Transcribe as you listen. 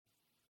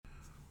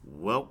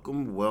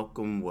Welcome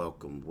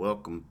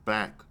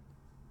back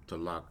to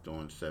Locked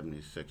On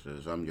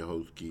 76ers. I'm your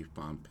host, Keith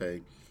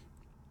Pompey.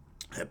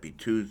 Happy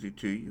Tuesday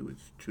to you.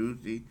 It's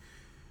Tuesday,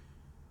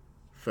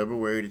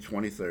 February the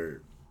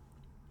 23rd.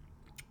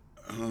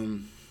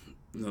 Um,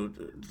 we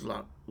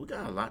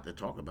got a lot to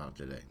talk about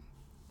today.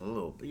 A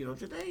little,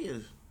 today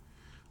is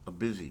a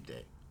busy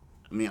day.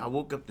 I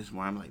woke up this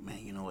morning, I'm like,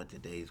 man, you know what,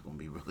 today is going to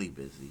be really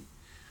busy.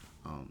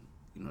 Um,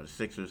 the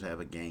Sixers have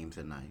a game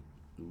tonight.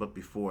 But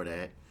before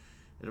that,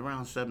 at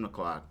around 7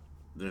 o'clock,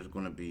 it's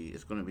going to be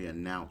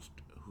announced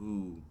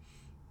who's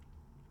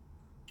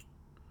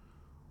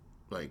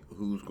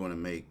going to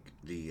make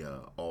the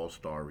All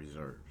Star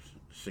reserves.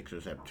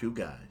 Sixers have two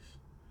guys,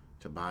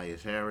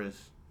 Tobias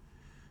Harris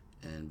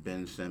and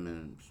Ben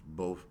Simmons,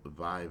 both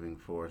vying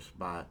for a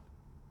spot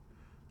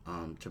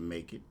to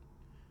make it.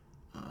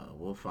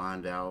 We'll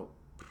find out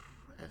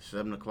at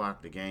 7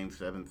 o'clock. The game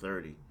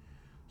 7:30,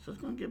 so it's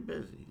going to get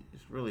busy.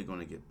 It's really going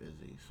to get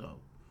busy. So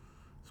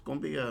it's going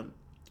to be a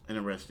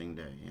interesting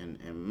day. And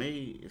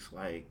me, it's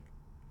like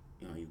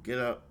you get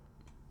up,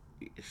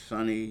 it's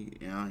sunny,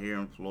 here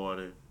in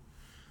Florida.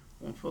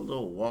 Went for a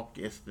little walk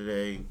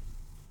yesterday.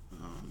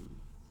 Um,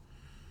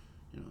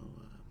 you know,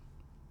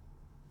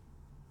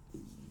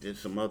 did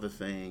some other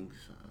things.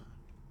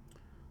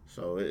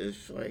 So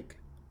it's like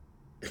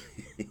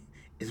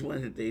it's one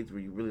of the days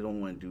where you really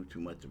don't want to do too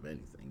much of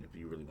anything, if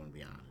you really want to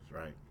be honest,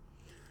 right?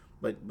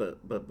 But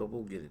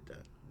we'll get it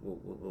done.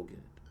 We'll get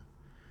it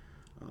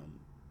done.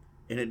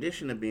 In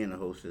addition to being the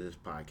host of this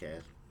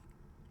podcast,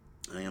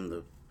 I am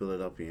the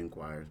Philadelphia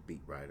Inquirer's beat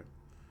writer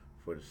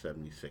for the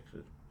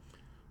 76ers.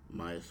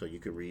 So you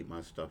can read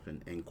my stuff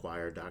in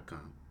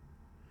Inquirer.com,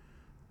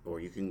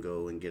 or you can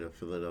go and get a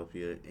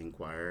Philadelphia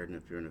Inquirer, and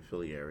if you're in the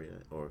Philly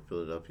area, or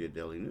Philadelphia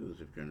Daily News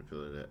if you're in the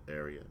Philly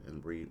area,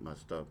 and read my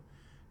stuff.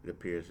 It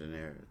appears in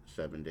there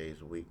 7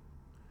 days a week.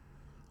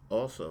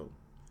 Also,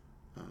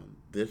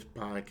 this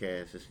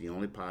podcast is the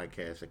only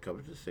podcast that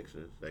covers the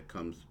Sixers that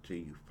comes to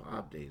you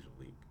 5 days a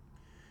week.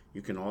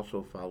 You can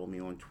also follow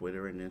me on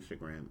Twitter and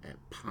Instagram at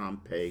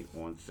Pompey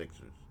on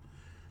Sixers.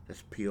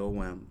 That's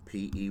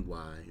Pompey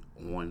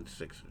on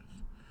Sixers.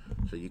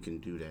 So you can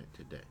do that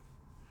today.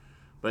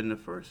 But in the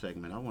first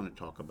segment, I want to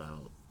talk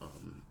about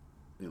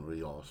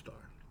the All Star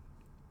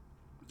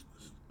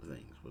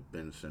things with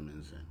Ben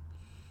Simmons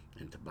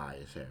and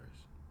Tobias Harris.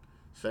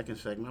 Second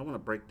segment, I want to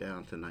break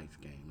down tonight's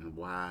game and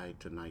why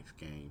tonight's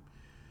game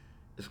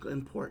is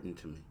important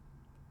to me.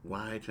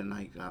 Why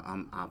tonight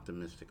I'm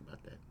optimistic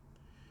about that.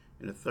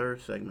 In the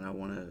third segment, I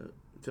want to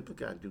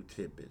typically I do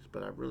tidbits,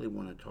 but I really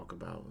want to talk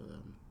about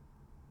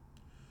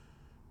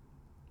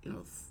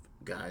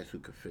guys who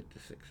could fit the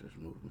Sixers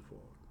moving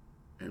forward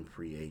and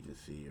free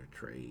agency or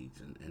trades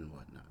and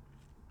whatnot.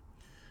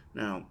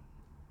 Now,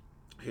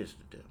 here's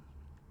the deal.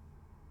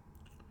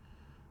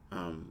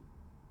 Um,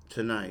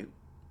 Tonight,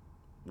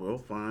 we'll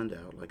find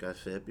out, like I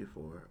said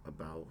before,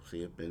 about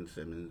see if Ben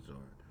Simmons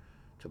or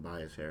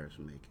Tobias Harris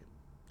make it.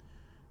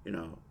 You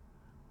know,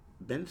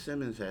 Ben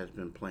Simmons has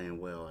been playing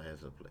well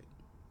as of late.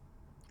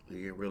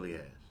 He really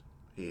has.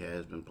 He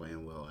has been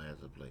playing well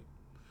as of late.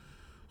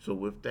 So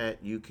with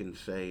that, you can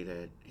say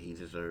that he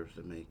deserves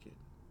to make it.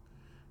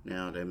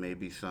 Now, there may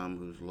be some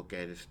who look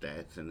at his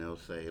stats and they'll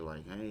say,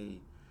 like, hey,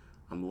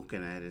 I'm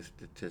looking at his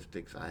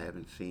statistics. I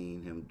haven't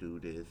seen him do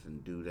this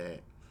and do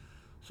that.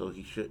 So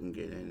he shouldn't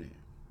get in there.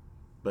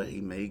 But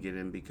he may get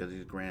in because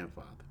he's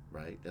grandfather,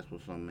 right? That's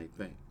what some may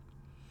think.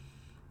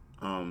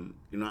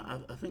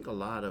 I think a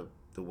lot of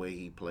the way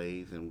he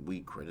plays, and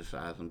we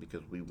criticize him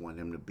because we want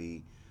him to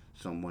be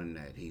someone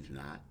that he's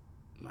not,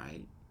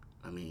 right?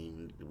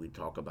 We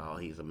talk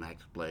about he's a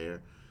max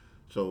player,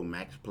 so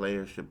max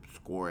players should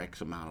score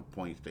X amount of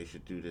points. They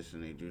should do this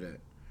and they do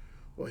that.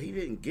 Well, he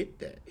didn't get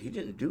that. He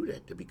didn't do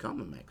that to become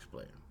a max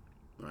player,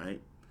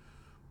 right?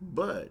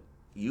 But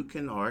you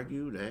can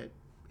argue that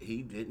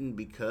he didn't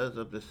because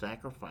of the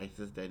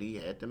sacrifices that he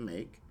had to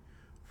make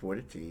for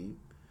the team,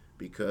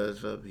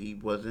 because of he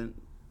wasn't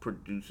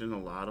producing a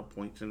lot of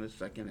points in the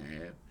second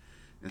half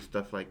and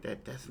stuff like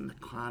that. That's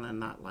kind of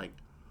not like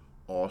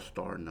all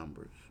star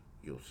numbers,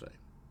 you'll say,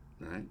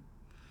 right?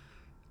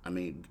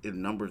 The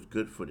numbers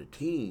good for the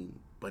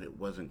team, but it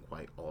wasn't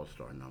quite all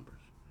star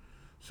numbers.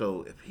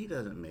 So if he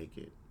doesn't make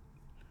it,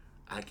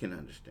 I can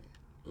understand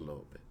a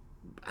little bit.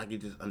 I can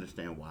just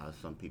understand why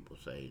some people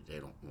say they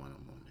don't want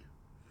him on there.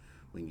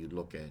 When you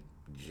look at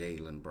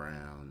Jaylen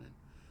Brown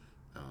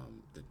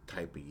and the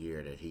type of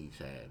year that he's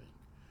having,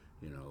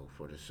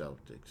 for the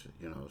Celtics,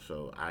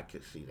 so I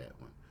could see that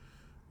one.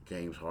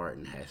 James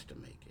Harden has to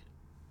make it.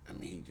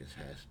 He just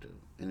has to.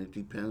 And it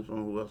depends on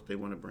who else they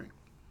want to bring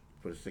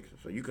for the Sixers.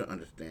 So you can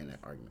understand that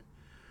argument.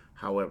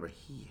 However,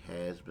 he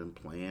has been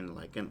playing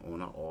like on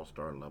an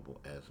all-star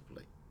level as of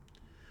late.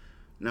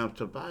 Now, if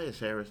Tobias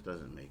Harris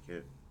doesn't make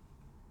it,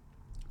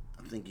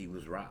 I think he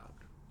was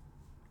robbed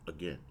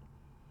again.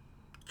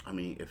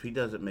 If he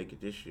doesn't make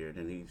it this year,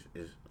 then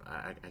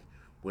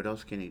what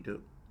else can he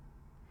do?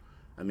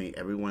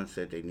 Everyone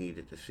said they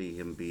needed to see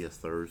him be a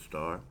third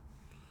star.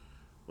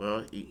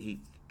 Well, he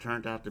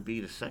turned out to be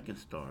the second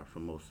star for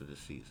most of the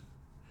season.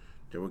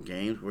 There were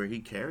games where he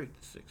carried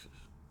the Sixers.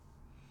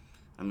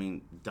 I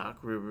mean, Doc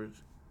Rivers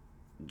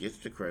gets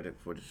the credit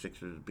for the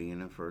Sixers being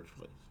in first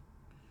place,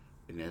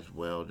 and that's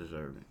well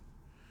deserving.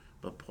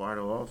 But part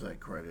of all that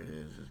credit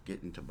is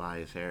getting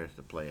Tobias Harris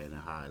to play at a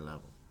high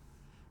level,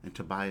 and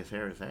Tobias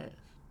Harris has.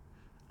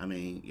 I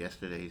mean,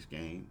 yesterday's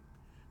game,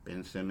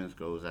 Ben Simmons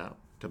goes out.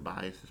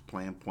 Tobias is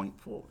playing point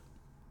forward,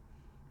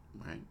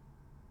 right?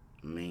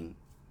 I mean,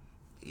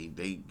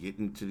 they get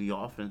into the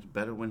offense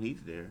better when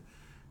he's there,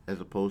 as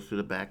opposed to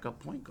the backup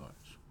point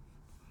guards.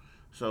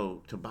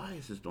 So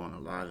Tobias is doing a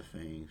lot of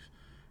things.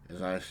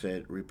 As I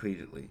said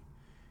repeatedly,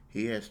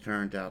 he has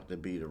turned out to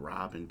be the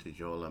Robin to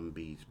Joel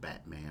Embiid's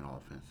Batman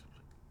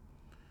offensively.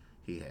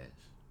 He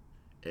has.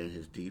 And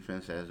his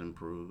defense has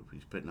improved.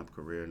 He's putting up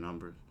career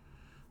numbers.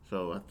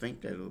 So I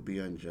think that it would be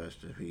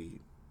unjust if he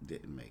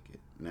didn't make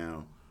it.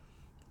 Now,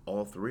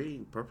 all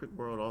three, perfect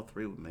world, all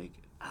three would make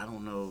it. I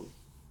don't know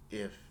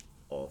if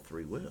all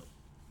three will.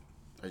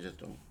 I just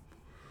don't.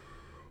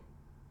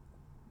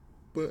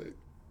 But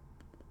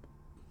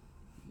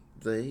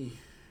they,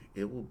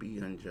 it will be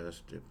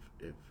unjust if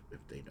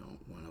they don't.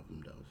 One of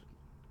them does.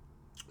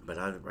 But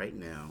right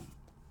now,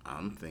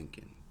 I'm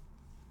thinking,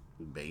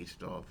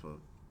 based off of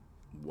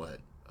what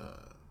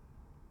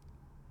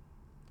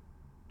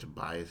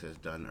Tobias has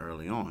done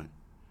early on,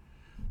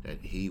 that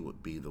he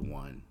would be the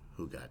one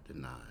who got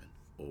denied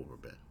over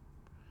Ben.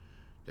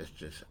 That's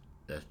just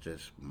that's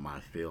just my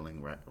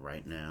feeling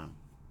right now.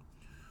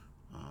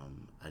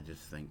 I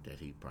just think that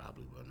he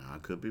probably will. Now I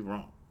could be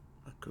wrong.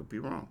 I could be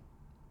wrong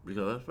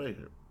because let's face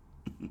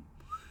it.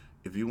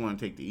 If you want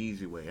to take the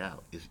easy way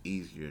out, it's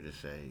easier to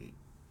say,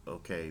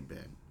 "Okay,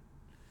 Ben,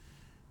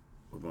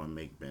 we're going to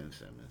make Ben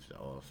Simmons the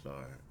All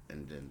Star,"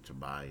 and then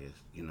Tobias,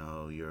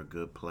 you're a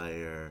good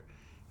player,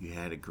 you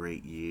had a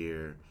great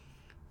year,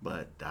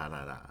 but da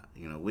da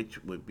da,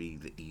 which would be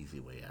the easy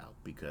way out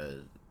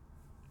because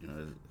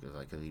it's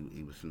like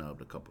he was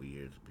snubbed a couple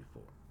years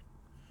before.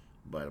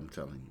 But I'm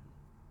telling you,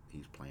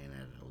 he's playing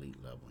at an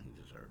elite level and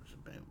he deserves to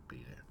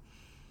be there.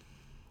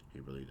 He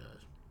really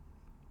does.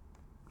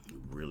 He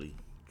really,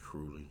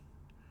 truly,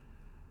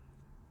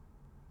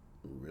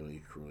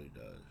 really, truly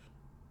does.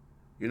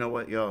 You know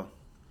what, y'all?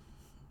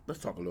 Let's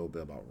talk a little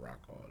bit about Rock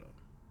Auto.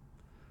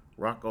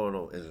 Rock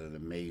Auto is an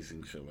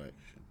amazing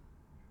selection,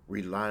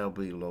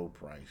 reliably low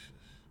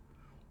prices,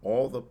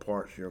 all the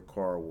parts your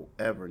car will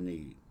ever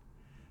need.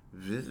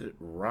 Visit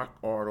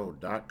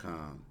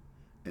rockauto.com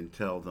and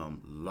tell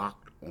them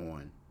Locked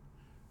On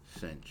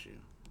sent you.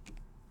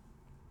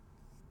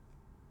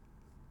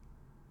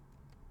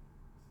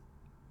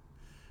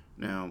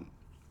 Now,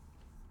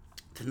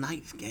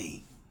 tonight's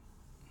game,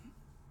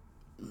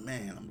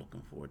 man, I'm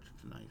looking forward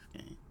to tonight's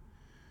game.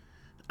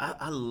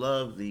 I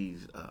love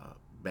these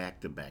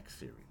back to back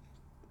series.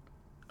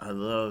 I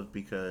love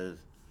because,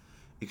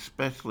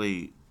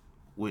 especially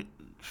with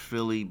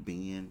Philly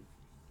being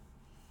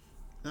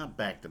not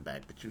back to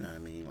back, but you know what I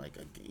mean, like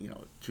a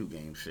 2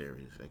 game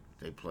series. Like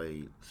they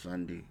played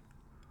Sunday,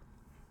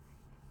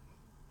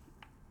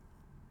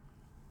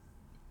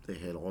 they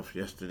had off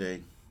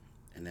yesterday,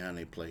 and now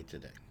they play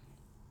today.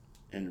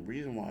 And the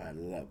reason why I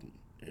love them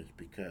is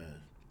because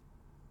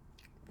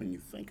when you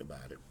think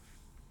about it,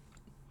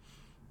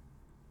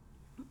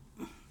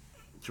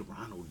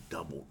 Toronto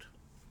doubled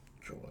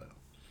Joel.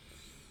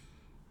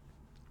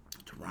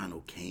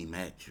 Toronto came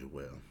at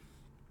Joel.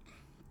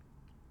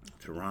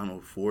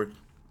 Toronto forced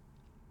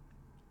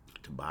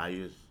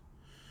Tobias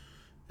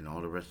and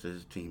all the rest of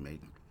his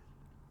teammates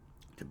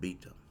to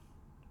beat them.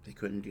 They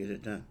couldn't get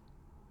it done.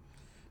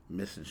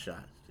 Missing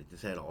shots. They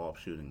just had an off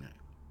shooting night.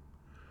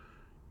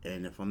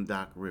 And if I'm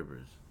Doc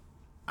Rivers,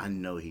 I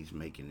know he's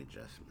making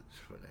adjustments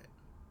for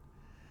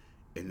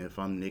that. And if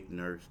I'm Nick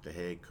Nurse, the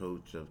head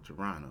coach of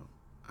Toronto,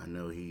 I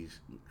know he's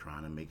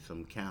trying to make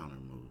some counter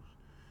moves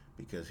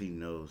because he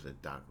knows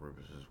that Doc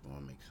Rivers is going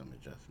to make some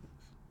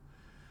adjustments.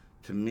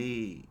 To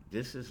me,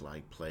 this is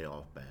like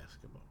playoff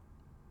basketball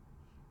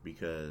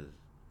because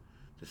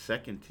the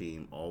second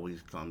team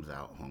always comes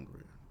out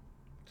hungrier.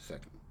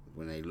 Second,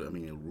 when a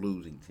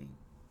losing team.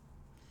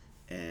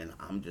 And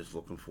I'm just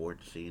looking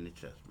forward to seeing the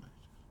chess matches.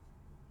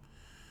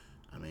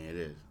 I mean, it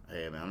is.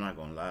 Hey, man, I'm not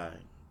gonna lie.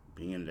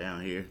 Being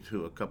down here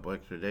to a couple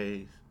extra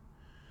days,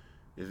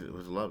 it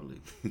was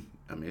lovely.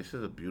 I mean, this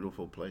is a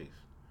beautiful place.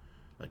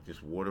 Like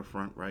this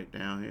waterfront right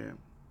down here.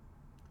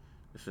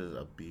 This is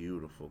a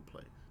beautiful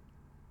place.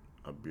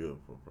 A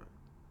beautiful place.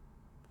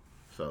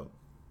 So,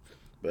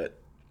 but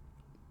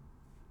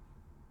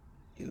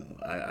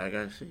I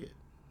gotta see it.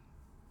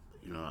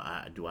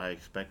 I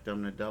expect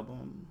them to double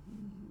them?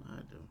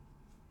 I do.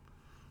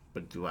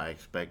 But do I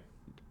expect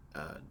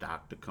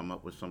Doc to come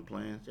up with some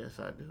plans? Yes,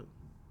 I do.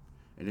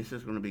 And this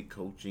is going to be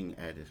coaching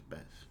at its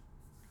best.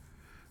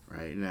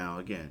 Right now,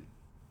 again,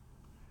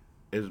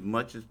 as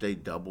much as they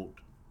doubled,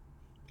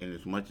 and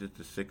as much as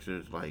the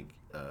Sixers like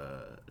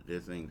their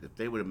things, if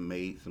they would have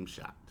made some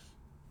shots,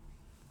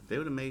 if they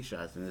would have made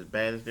shots, and as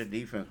bad as their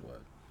defense was,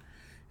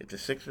 if the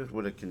Sixers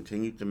would have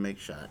continued to make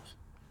shots,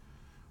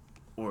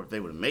 or if they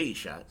would have made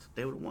shots,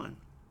 they would have won.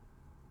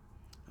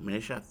 I mean,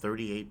 they shot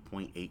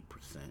 38.8%.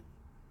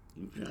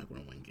 You're not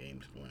going to win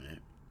games doing that.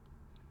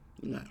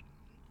 You're not.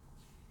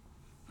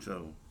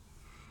 So,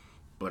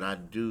 but I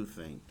do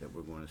think that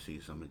we're going to see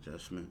some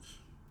adjustments.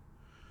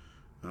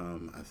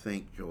 I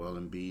think Joel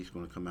Embiid is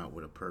going to come out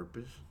with a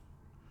purpose.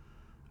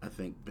 I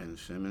think Ben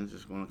Simmons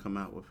is going to come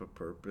out with a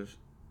purpose.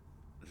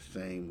 The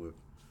same with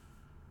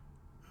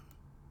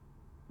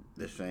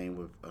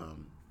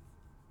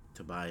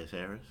Tobias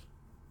Harris,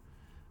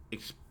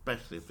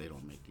 especially if they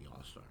don't make the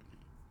All Star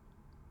game.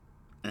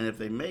 And if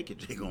they make it,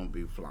 they're going to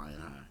be flying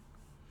high.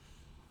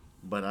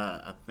 But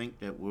I think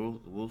that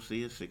we'll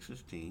see a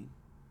Sixers team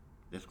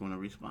that's going to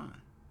respond.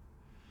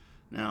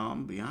 Now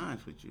I'm gonna be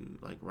honest with you.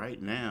 Like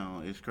right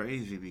now, it's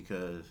crazy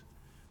because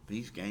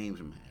these games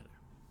matter.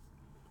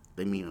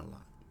 They mean a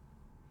lot.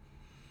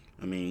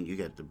 I mean, you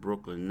got the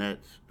Brooklyn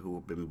Nets who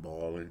have been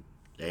balling.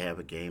 They have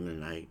a game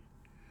tonight.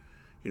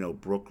 You know,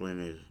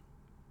 Brooklyn is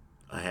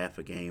a half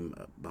a game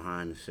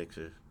behind the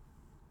Sixers.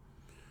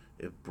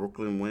 If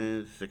Brooklyn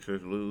wins,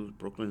 Sixers lose,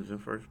 Brooklyn's in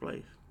first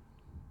place.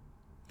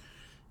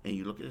 And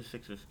you look at the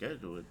Sixers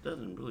schedule, it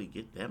doesn't really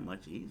get that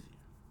much easier,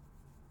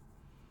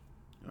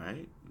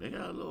 right? They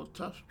got a little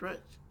tough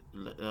stretch,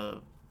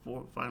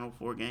 final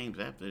four games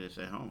after this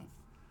at home,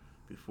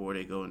 before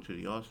they go into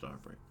the All Star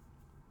break.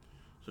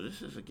 So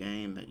this is a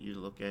game that you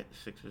look at the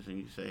Sixers and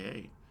you say,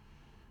 hey,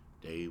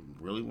 they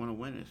really want to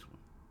win this one.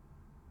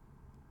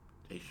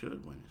 They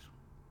should win this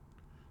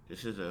one.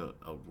 This is a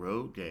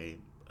road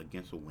game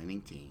against a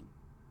winning team,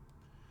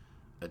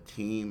 a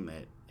team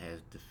that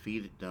has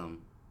defeated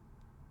them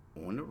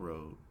on the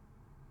road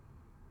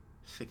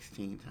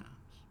 16 times.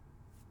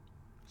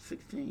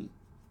 16.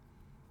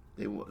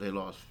 They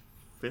lost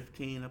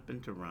 15 up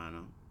in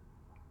Toronto,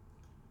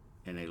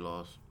 and they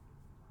lost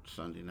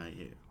Sunday night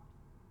here.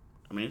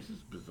 I mean, this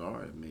is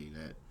bizarre to me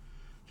that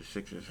the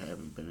Sixers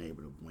haven't been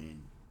able to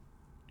win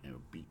and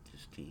beat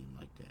this team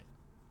like that.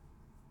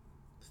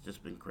 It's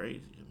just been crazy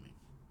to me.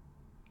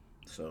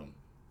 So,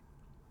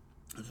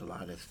 there's a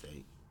lot at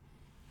stake.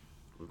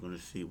 We're going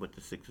to see what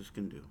the Sixers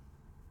can do,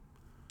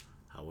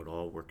 how it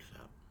all works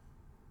out.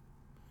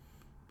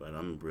 But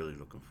I'm really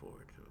looking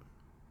forward to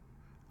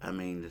it. I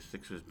mean, the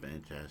Sixers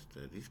bench has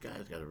to. These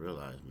guys got to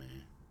realize,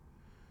 man,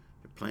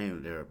 they're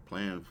playing. They're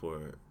playing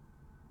for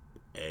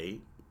A,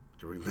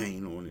 to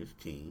remain on his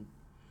team,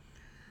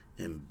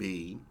 and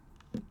B,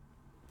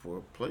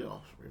 for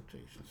playoff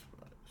rotation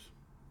spots.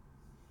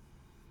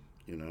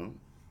 You know,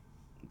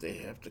 they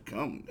have to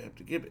come. They have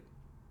to give it.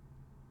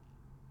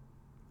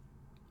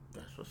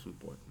 That's what's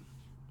important.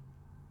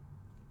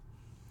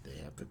 They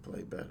have to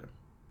play better,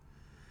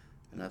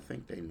 and I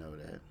think they know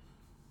that.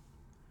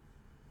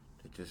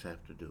 They just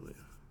have to do it.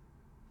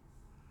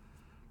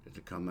 They have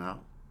to come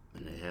out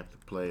and they have to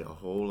play a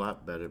whole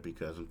lot better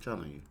because I'm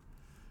telling you,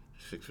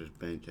 the Sixers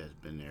bench has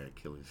been their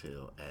Achilles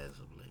heel as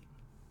of late.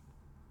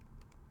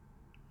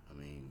 I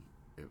mean,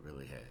 it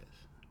really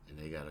has. And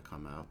they got to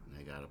come out and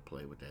they got to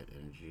play with that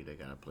energy. They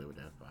got to play with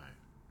that fire.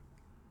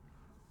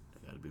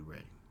 They got to be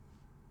ready.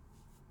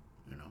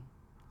 You know?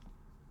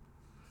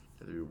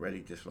 They got to be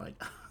ready just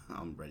like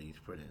I'm ready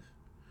for this.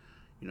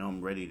 You know,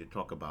 I'm ready to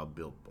talk about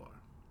Built Bar.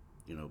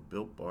 You know,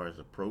 Built Bar is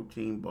a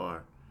protein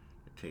bar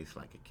that tastes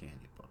like a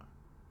candy bar.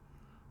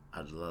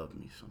 I love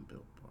me some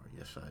Built Bar.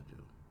 Yes, I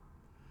do.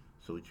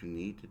 So what you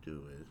need to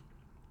do is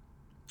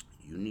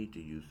you need to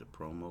use the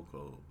promo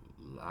code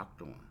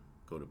Locked On.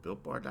 Go to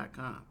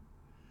BuiltBar.com.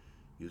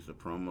 Use the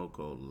promo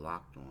code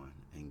Locked On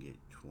and get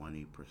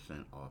 20%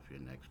 off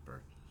your next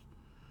purchase.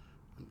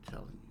 I'm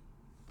telling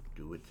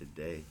you, do it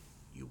today.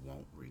 You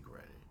won't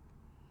regret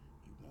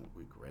it. You won't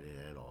regret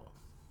it at all.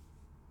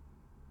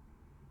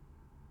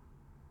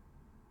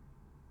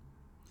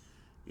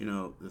 You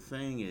know, the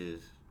thing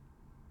is,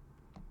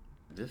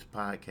 this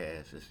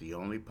podcast is the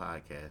only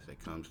podcast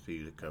that comes to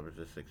you that covers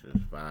the Sixers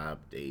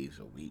 5 days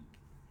a week.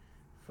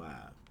 5.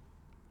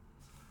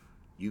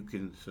 You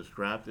can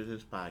subscribe to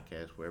this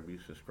podcast wherever you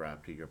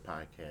subscribe to your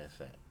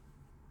podcast at.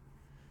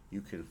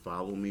 You can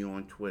follow me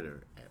on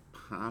Twitter at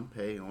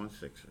Pompey on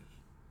Sixers.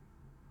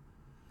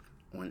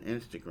 On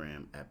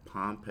Instagram at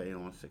Pompey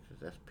on Sixers.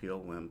 That's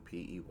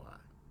Pompey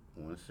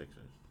on Sixers.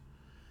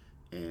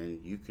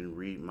 And you can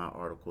read my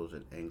articles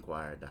at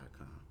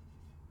Enquirer.com.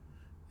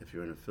 If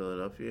you're in the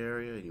Philadelphia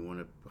area and you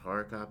want a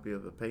hard copy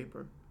of the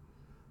paper,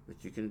 what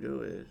you can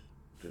do is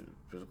the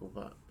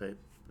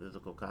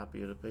physical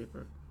copy of the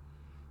paper.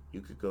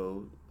 You could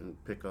go and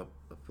pick up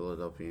a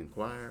Philadelphia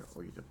Inquirer,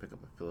 or you could pick up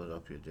a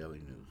Philadelphia Daily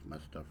News. My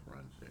stuff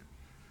runs there.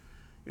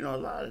 You know, a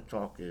lot of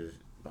talk is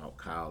about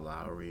Kyle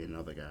Lowry and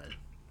other guys.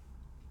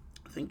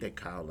 I think that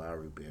Kyle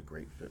Lowry would be a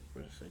great fit for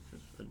the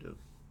Sixers. I do.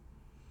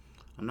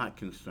 I'm not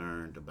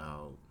concerned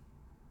about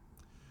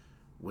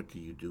what do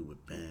you do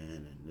with Ben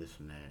and this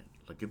and that.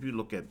 Like, if you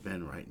look at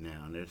Ben right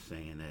now, and they're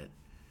saying that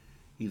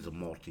he's a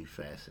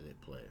multifaceted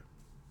player.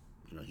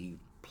 You know, he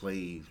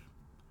plays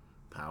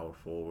power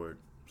forward,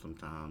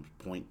 sometimes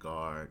point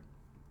guard,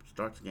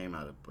 starts the game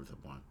out as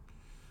a one.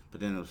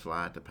 But then he'll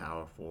slide to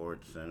power forward,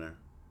 center.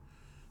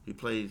 He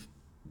plays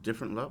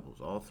different levels,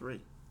 all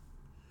three.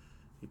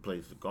 He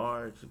plays the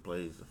guards, he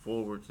plays the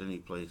forwards, and he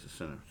plays the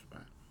center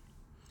spot.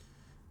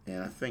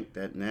 And I think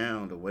that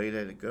now the way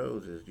that it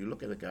goes is you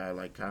look at a guy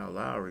like Kyle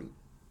Lowry,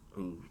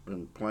 who's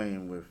been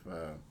playing with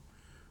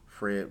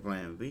Fred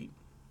VanVleet,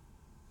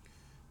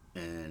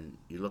 and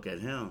you look at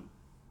him,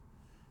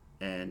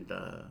 and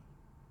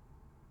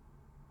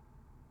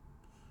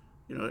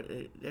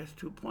there's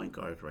 2 point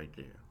guards right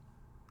there.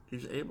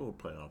 He's able to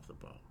play off the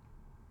ball.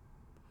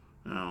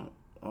 Now,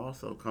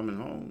 also coming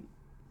home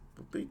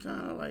would be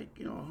kind of like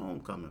a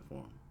homecoming for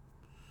him.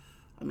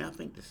 I mean, I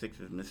think the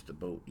Sixers missed the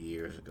boat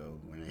years ago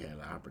when they had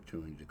the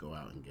opportunity to go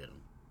out and get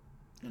him,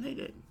 and they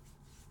didn't.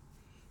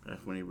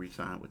 That's when he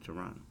re-signed with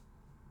Toronto.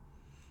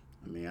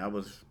 I mean, it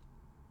was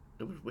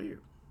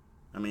weird.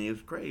 I mean, it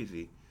was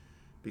crazy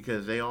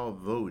because they all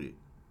voted,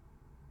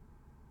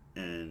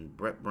 and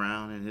Brett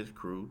Brown and his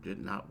crew did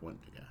not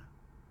want the guy,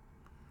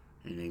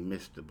 and they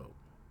missed the boat.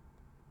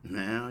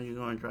 Now you're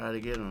going to try to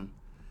get him,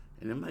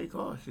 and it may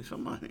cost you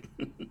some money.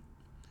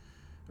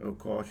 It'll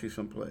cost you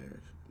some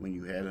players when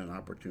you had an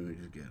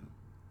opportunity to get them.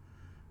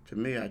 To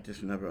me, I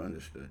just never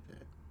understood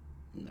that.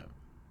 Never.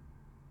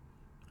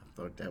 I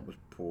thought that was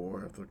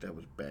poor. I thought that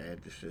was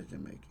bad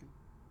decision making.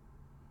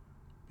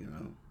 You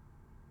know,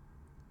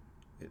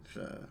 it's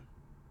uh,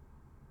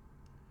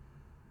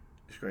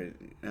 it's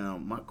crazy. Now,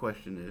 my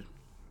question is,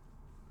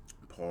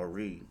 Paul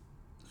Reed.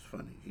 It's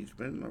funny. He's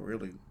been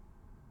really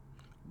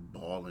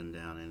balling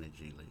down in the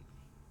G League.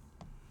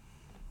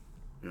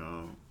 You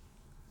know,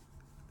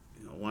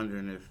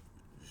 wondering if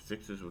the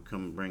Sixers would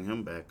come bring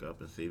him back up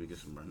and see if he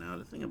gets some run. Now,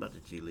 the thing about the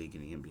G League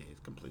and the NBA is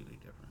completely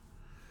different.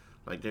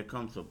 Like, there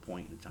comes a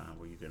point in time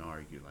where you can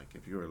argue, like,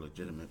 if you're a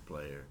legitimate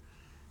player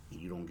and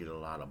you don't get a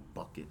lot of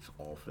buckets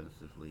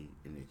offensively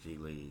in the G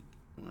League,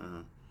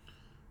 well,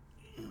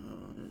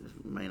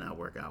 it may not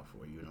work out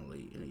for you in the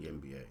league, in the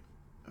NBA.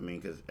 I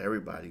mean, because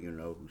everybody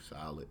who's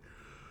solid,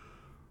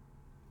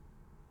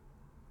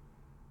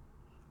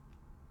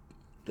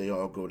 they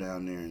all go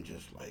down there and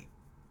just like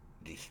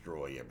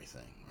destroy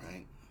everything,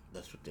 right?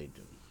 That's what they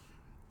do.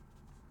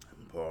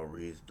 And Paul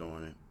Reed's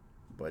doing it,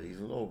 but he's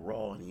a little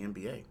raw in the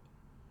NBA.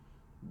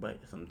 But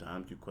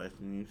sometimes you question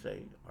and you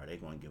say, are they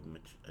going to give him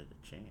a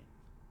chance?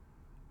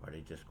 Are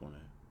they just going to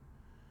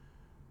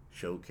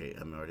showcase?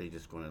 I mean, are they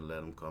just going to let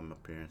him come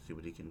up here and see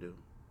what he can do?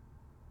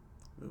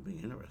 It'll be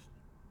interesting.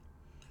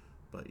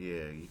 But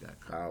yeah, you got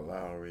Kyle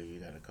Lowry, you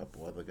got a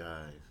couple other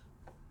guys.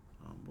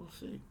 We'll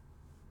see.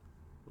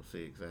 We'll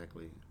see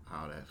exactly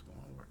how that's going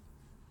to work.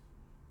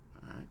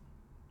 All right.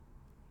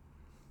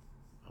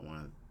 I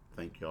want to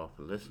thank y'all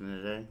for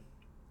listening today.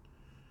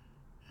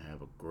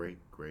 Have a great,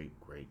 great,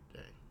 great day.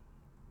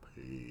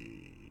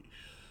 Peace.